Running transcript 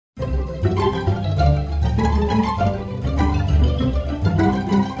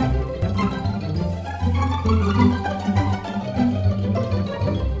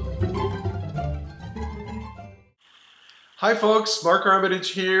Hi folks,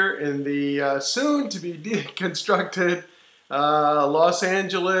 MarkHArmitage here in the soon-to-be deconstructed Los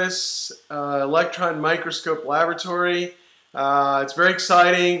Angeles Electron Microscope Laboratory. It's very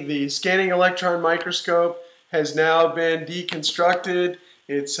exciting. The scanning electron microscope has now been deconstructed.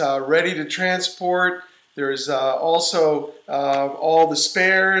 It's ready to transport. There's also all the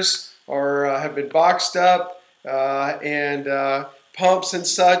spares have been boxed up and pumps and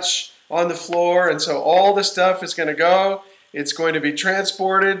such on the floor, and so all the stuff is going to go. It's going to be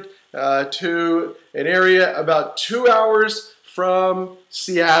transported to an area about 2 hours from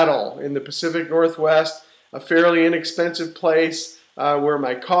Seattle in the Pacific Northwest, a fairly inexpensive place where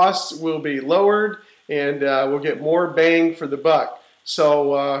my costs will be lowered and we'll get more bang for the buck.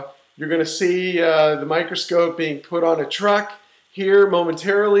 So you're going to see the microscope being put on a truck here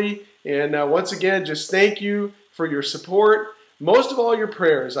momentarily, and once again, just thank you for your support. Most of all, your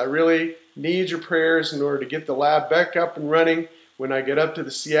prayers. I really need your prayers in order to get the lab back up and running when I get up to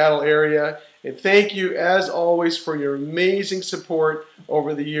the Seattle area. And thank you, as always, for your amazing support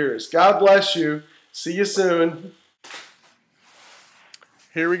over the years. God bless you. See you soon.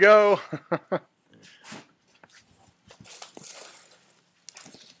 Here we go.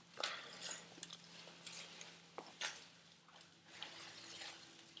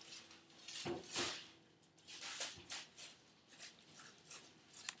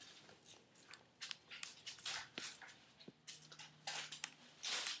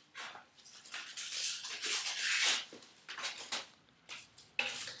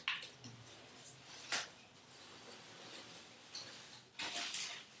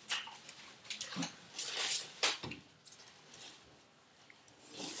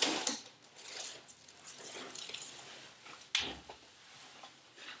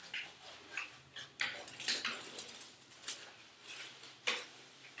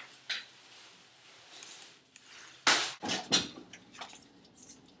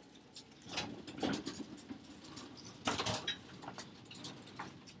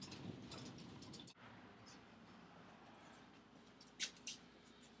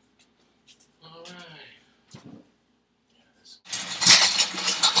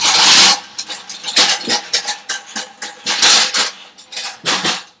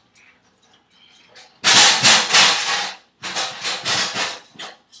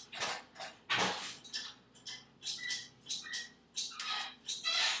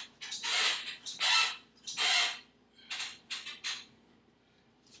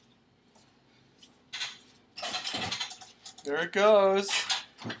 There it goes.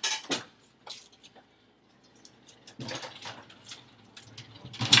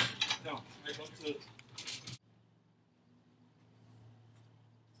 No, I want to.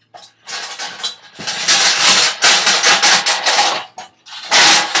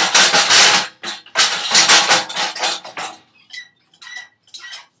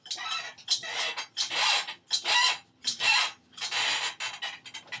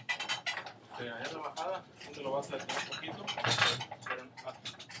 Allá la bajada, donde lo vas a dejar un poquito, pero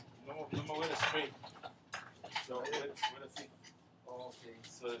no me voy a straight. So voy a see. Okay,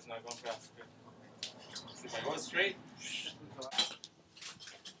 so it's not going fast. Okay. So if I go straight.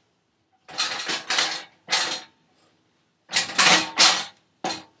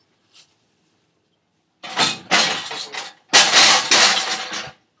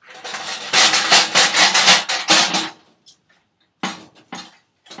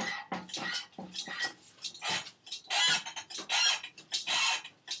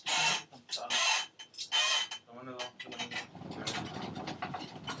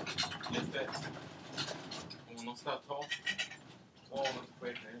 Como no está todo, no se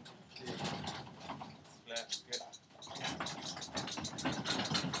puede creer.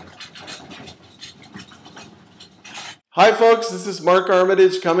 Hi folks, this is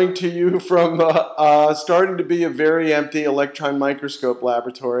MarkHArmitage coming to you from starting to be a very empty electron microscope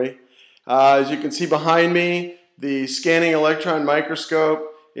laboratory. As you can see behind me, the scanning electron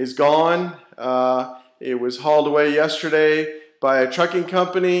microscope is gone. It was hauled away yesterday by a trucking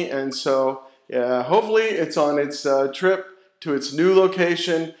company, and so hopefully it's on its trip to its new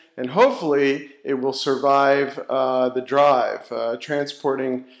location, and hopefully it will survive the drive.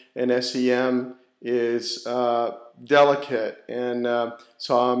 Transporting an SEM is delicate, and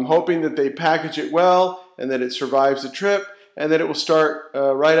so I'm hoping that they package it well and that it survives the trip and that it will start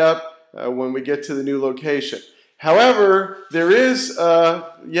right up when we get to the new location. However, there is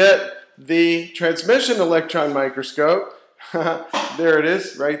yet the transmission electron microscope. There it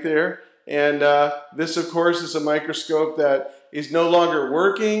is, right there. And this, of course, is a microscope that is no longer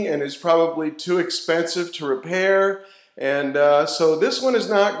working and is probably too expensive to repair. And so this one is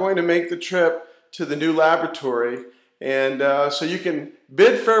not going to make the trip to the new laboratory. And so you can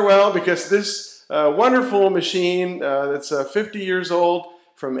bid farewell, because this wonderful machine that's 50 years old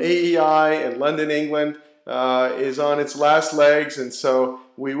from AEI in London, England, is on its last legs, and so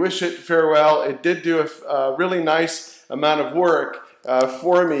we wish it farewell. It did do a really nice amount of work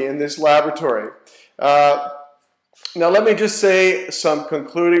for me in this laboratory. Now let me just say some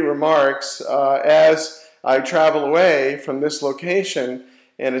concluding remarks as I travel away from this location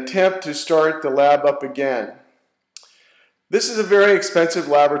and attempt to start the lab up again. This is a very expensive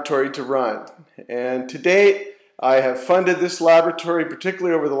laboratory to run, and to date I have funded this laboratory,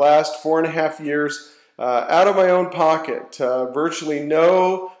 particularly over the last 4.5 years, out of my own pocket. Virtually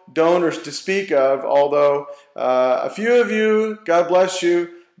no donors to speak of, although a few of you, God bless you,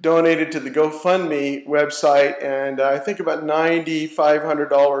 donated to the GoFundMe website, and I think about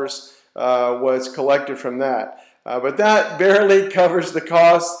 $9,500 was collected from that. But that barely covers the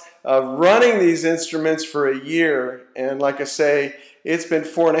cost of running these instruments for a year, and like I say, it's been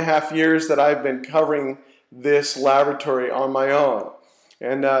 4.5 years that I've been covering this laboratory on my own.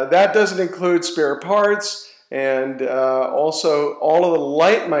 And that doesn't include spare parts, and also all of the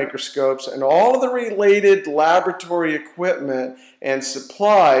light microscopes and all of the related laboratory equipment and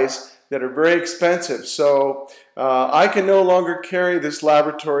supplies that are very expensive. So I can no longer carry this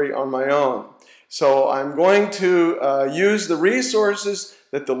laboratory on my own. So I'm going to use the resources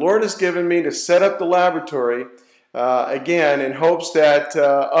that the Lord has given me to set up the laboratory again, in hopes that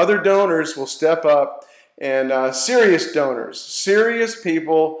other donors will step up, and serious donors, serious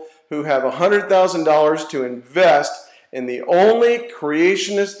people who have $100,000 to invest in the only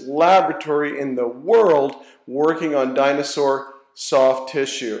creationist laboratory in the world working on dinosaur soft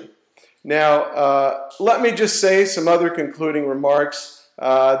tissue. Now, let me just say some other concluding remarks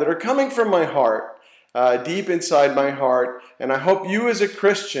that are coming from my heart, deep inside my heart, and I hope you as a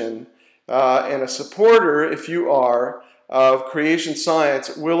Christian and a supporter, if you are, of creation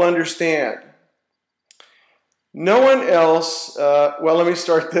science will understand. No one else, well, let me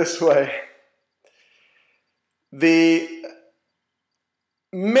start this way. Many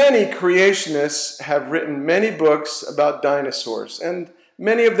creationists have written many books about dinosaurs, and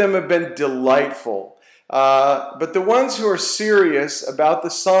many of them have been delightful. But the ones who are serious about the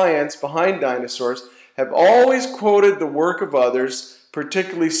science behind dinosaurs have always quoted the work of others,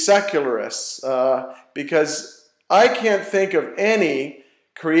 particularly secularists, because I can't think of any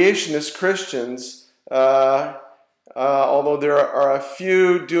creationist Christians, although there are a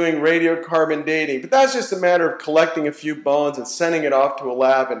few doing radiocarbon dating, but that's just a matter of collecting a few bones and sending it off to a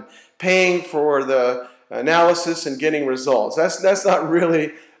lab and paying for the analysis and getting results. That's not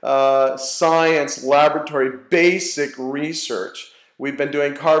really science laboratory basic research. We've been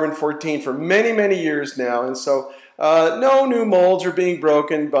doing carbon-14 for many, many years now, and so no new molds are being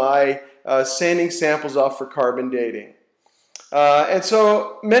broken by sending samples off for carbon dating. And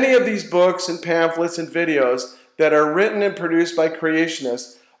so many of these books and pamphlets and videos that are written and produced by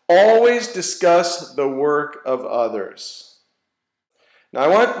creationists always discuss the work of others. Now I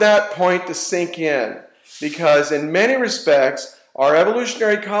want that point to sink in, because in many respects our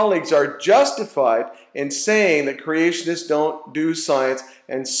evolutionary colleagues are justified in saying that creationists don't do science,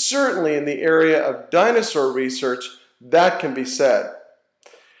 and certainly in the area of dinosaur research that can be said.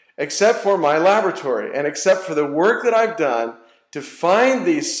 Except for my laboratory, and except for the work that I've done to find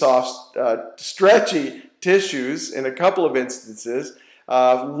these soft, stretchy tissues in a couple of instances,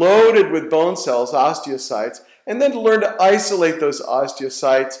 loaded with bone cells, osteocytes, and then to learn to isolate those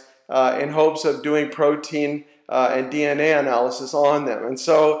osteocytes in hopes of doing protein and DNA analysis on them. And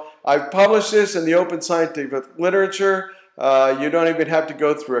so I've published this in the open scientific literature. You don't even have to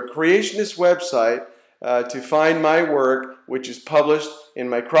go through a creationist website to find my work, which is published in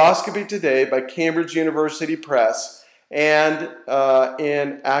Microscopy Today by Cambridge University Press and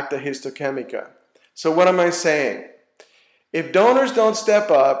in Acta Histochemica. So what am I saying? If donors don't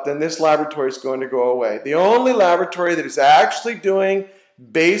step up, then this laboratory is going to go away. The only laboratory that is actually doing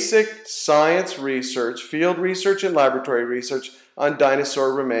basic science research, field research and laboratory research on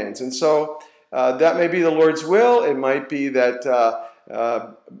dinosaur remains. And so that may be the Lord's will. It might be that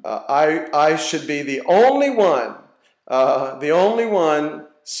I should be the only one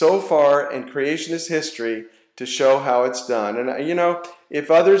so far in creationist history to show how it's done. And you know, if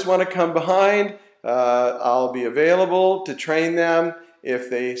others want to come behind, I'll be available to train them if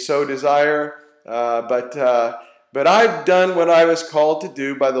they so desire. But I've done what I was called to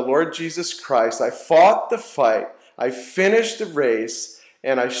do by the Lord Jesus Christ. I fought the fight. I finished the race,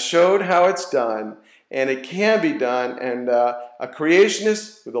 and I showed how it's done. And it can be done. And a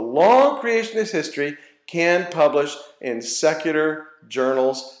creationist with a long creationist history can publish in secular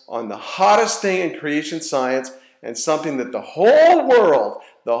journals on the hottest thing in creation science, and something that the whole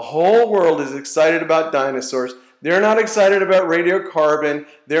world is excited about dinosaurs. They're not excited about radiocarbon.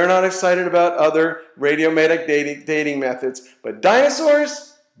 They're not excited about other radiometric dating methods. But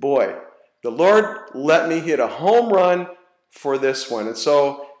dinosaurs, boy, the Lord let me hit a home run for this one. And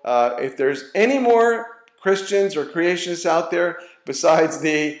so if there's any more Christians or creationists out there besides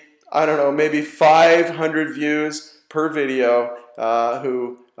the, I don't know, maybe 500 views per video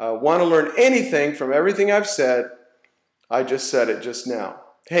who want to learn anything from everything I've said, I just said it just now.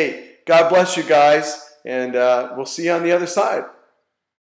 Hey, God bless you guys, and we'll see you on the other side.